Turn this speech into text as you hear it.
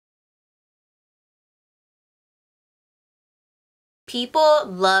People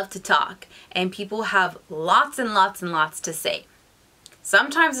love to talk, and people have lots and lots and lots to say.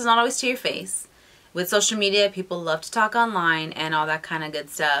 Sometimes it's not always to your face. With social media, people love to talk online and all that kind of good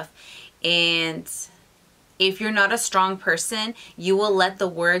stuff. And if you're not a strong person, you will let the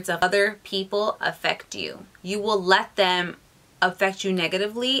words of other people affect you. You will let them affect you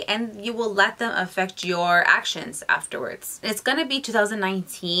negatively, and you will let them affect your actions afterwards. It's gonna be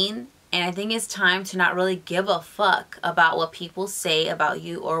 2019, and I think it's time to not really give a fuck about what people say about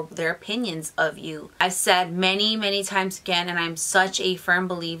you or their opinions of you. I've said many times again, and I'm such a firm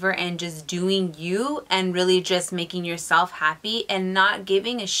believer in just doing you and really just making yourself happy and not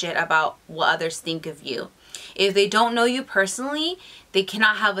giving a shit about what others think of you. If they don't know you personally, they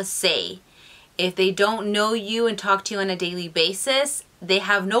cannot have a say. If they don't know you and talk to you on a daily basis, they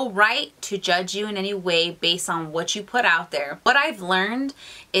have no right to judge you in any way based on what you put out there. What I've learned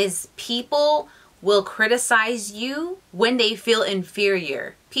is people will criticize you when they feel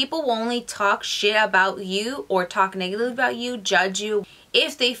inferior. People will only talk shit about you or talk negatively about you, judge you,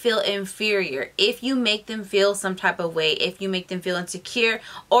 if they feel inferior, if you make them feel some type of way, if you make them feel insecure,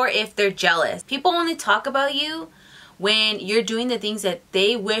 or if they're jealous. People only talk about you when you're doing the things that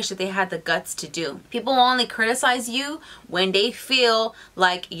they wish that they had the guts to do. People will only criticize you when they feel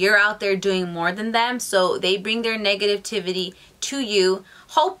like you're out there doing more than them, so they bring their negativity to you,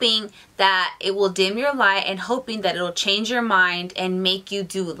 hoping that it will dim your light and hoping that it'll change your mind and make you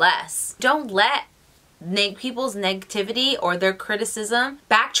do less. Don't let people's negativity or their criticism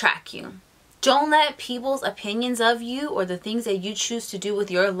backtrack you. Don't let people's opinions of you or the things that you choose to do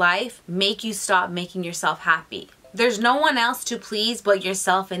with your life make you stop making yourself happy. There's no one else to please but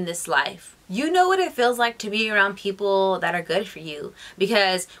yourself in this life. You know what it feels like to be around people that are good for you,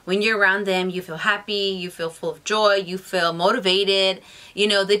 because when you're around them, you feel happy, you feel full of joy, you feel motivated. You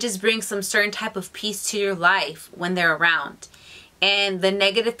know, they just bring some certain type of peace to your life when they're around. And the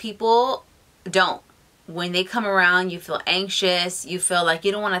negative people don't. When they come around, you feel anxious, you feel like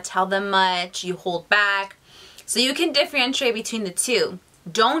you don't want to tell them much, you hold back. So you can differentiate between the two.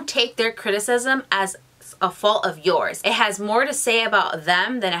 Don't take their criticism as a fault of yours. It has more to say about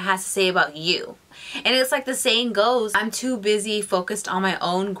them than it has to say about you. And it's like the saying goes, I'm too busy focused on my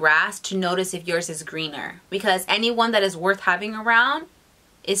own grass to notice if yours is greener. Because anyone that is worth having around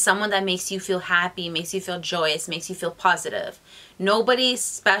is someone that makes you feel happy, makes you feel joyous, makes you feel positive. Nobody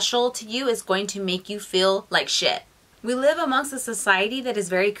special to you is going to make you feel like shit. We live amongst a society that is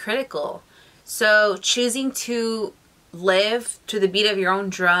very critical. So choosing to live to the beat of your own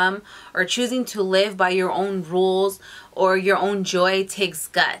drum, or choosing to live by your own rules or your own joy, takes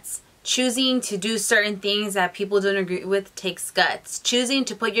guts. Choosing to do certain things that people don't agree with takes guts. Choosing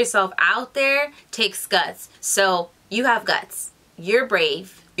to put yourself out there takes guts. So you have guts. You're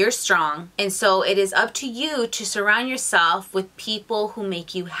brave. You're strong. And so it is up to you to surround yourself with people who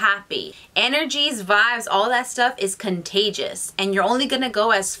make you happy. Energies, vibes, all that stuff is contagious. And you're only going to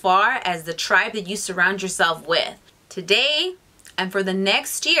go as far as the tribe that you surround yourself with. Today and for the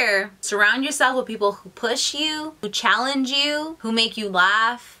next year, surround yourself with people who push you, who challenge you, who make you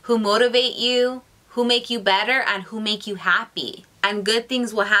laugh, who motivate you, who make you better, and who make you happy. And good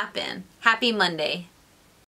things will happen. Happy Monday.